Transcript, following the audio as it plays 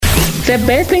The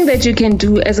best thing that you can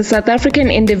do as a South African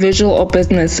individual or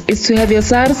business is to have your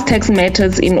SARS tax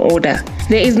matters in order.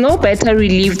 There is no better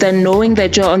relief than knowing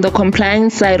that you're on the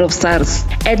compliance side of SARS.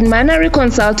 At Manare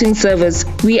Consulting Service,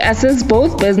 we assist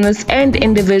both business and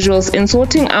individuals in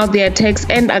sorting out their tax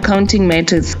and accounting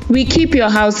matters. We keep your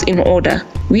house in order.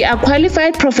 We are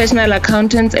qualified professional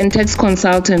accountants and tax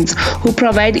consultants who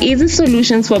provide easy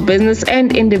solutions for business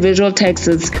and individual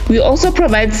taxes. We also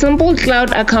provide simple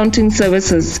cloud accounting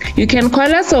services. You can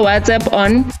call us or WhatsApp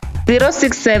on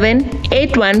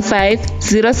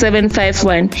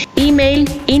 067-815-0751. Email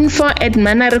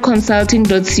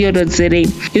info@manareconsulting.co.za.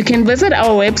 You can visit our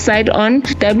website on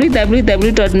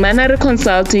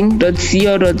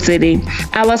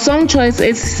www.manareconsulting.co.za. Our song choice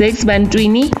is Sex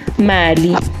Bantwini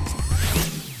Mali.